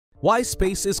Why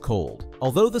space is cold.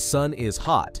 Although the sun is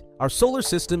hot, our solar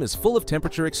system is full of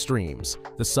temperature extremes.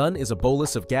 The sun is a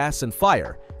bolus of gas and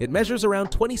fire. It measures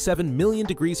around 27 million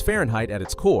degrees Fahrenheit at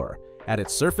its core. At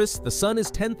its surface, the sun is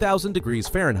 10,000 degrees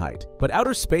Fahrenheit, but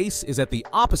outer space is at the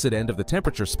opposite end of the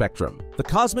temperature spectrum. The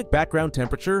cosmic background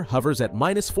temperature hovers at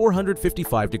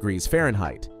 -455 degrees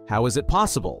Fahrenheit. How is it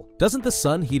possible? Doesn't the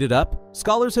sun heat it up?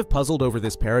 Scholars have puzzled over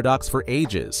this paradox for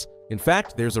ages. In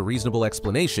fact, there's a reasonable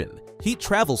explanation. Heat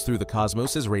travels through the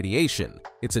cosmos as radiation.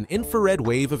 It's an infrared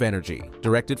wave of energy,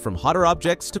 directed from hotter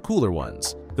objects to cooler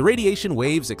ones. The radiation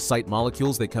waves excite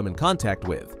molecules they come in contact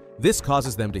with. This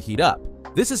causes them to heat up.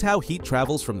 This is how heat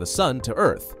travels from the sun to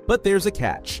Earth. But there's a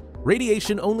catch.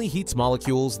 Radiation only heats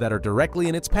molecules that are directly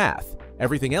in its path.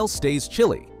 Everything else stays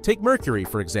chilly. Take Mercury,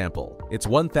 for example. It's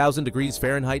 1,000 degrees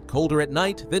Fahrenheit colder at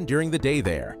night than during the day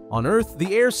there. On Earth,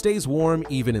 the air stays warm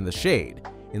even in the shade.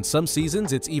 In some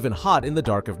seasons, it's even hot in the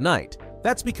dark of night.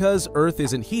 That's because Earth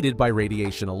isn't heated by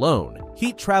radiation alone.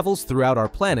 Heat travels throughout our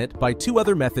planet by two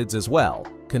other methods as well: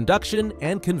 conduction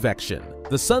and convection.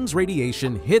 The sun's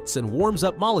radiation hits and warms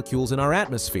up molecules in our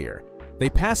atmosphere. They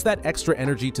pass that extra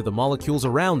energy to the molecules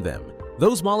around them.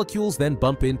 Those molecules then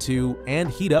bump into and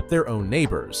heat up their own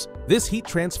neighbors. This heat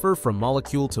transfer from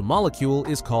molecule to molecule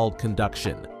is called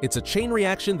conduction. It's a chain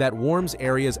reaction that warms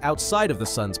areas outside of the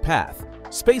sun's path.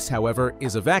 Space, however,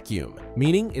 is a vacuum,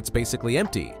 meaning it's basically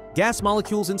empty. Gas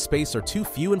molecules in space are too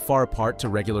few and far apart to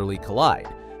regularly collide.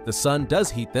 The sun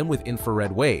does heat them with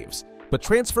infrared waves, but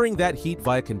transferring that heat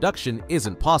via conduction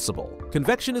isn't possible.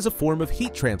 Convection is a form of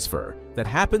heat transfer that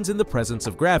happens in the presence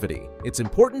of gravity. It's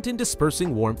important in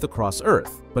dispersing warmth across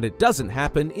Earth, but it doesn't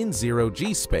happen in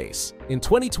zero-G space. In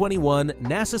 2021,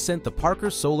 NASA sent the Parker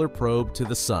Solar Probe to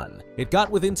the sun. It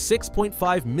got within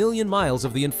 6.5 million miles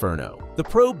of the inferno. The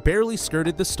probe barely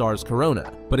skirted the star's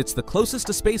corona, but it's the closest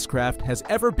a spacecraft has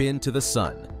ever been to the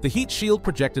sun. The heat shield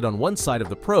projected on one side of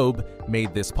the probe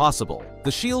made this possible.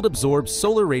 The shield absorbs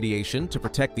solar radiation to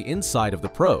protect the inside of the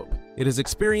probe. It has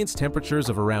experienced temperatures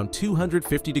of around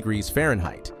 250 degrees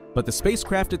Fahrenheit, but the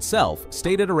spacecraft itself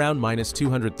stayed at around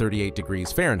 -238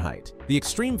 degrees Fahrenheit. The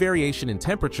extreme variation in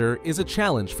temperature is a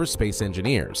challenge for space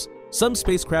engineers. Some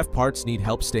spacecraft parts need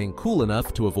help staying cool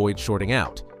enough to avoid shorting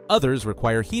out. Others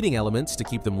require heating elements to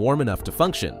keep them warm enough to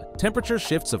function. Temperature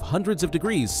shifts of hundreds of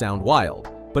degrees sound wild,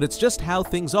 but it's just how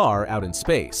things are out in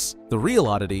space. The real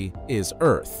oddity is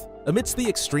Earth. Amidst the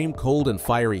extreme cold and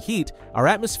fiery heat, our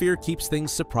atmosphere keeps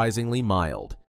things surprisingly mild.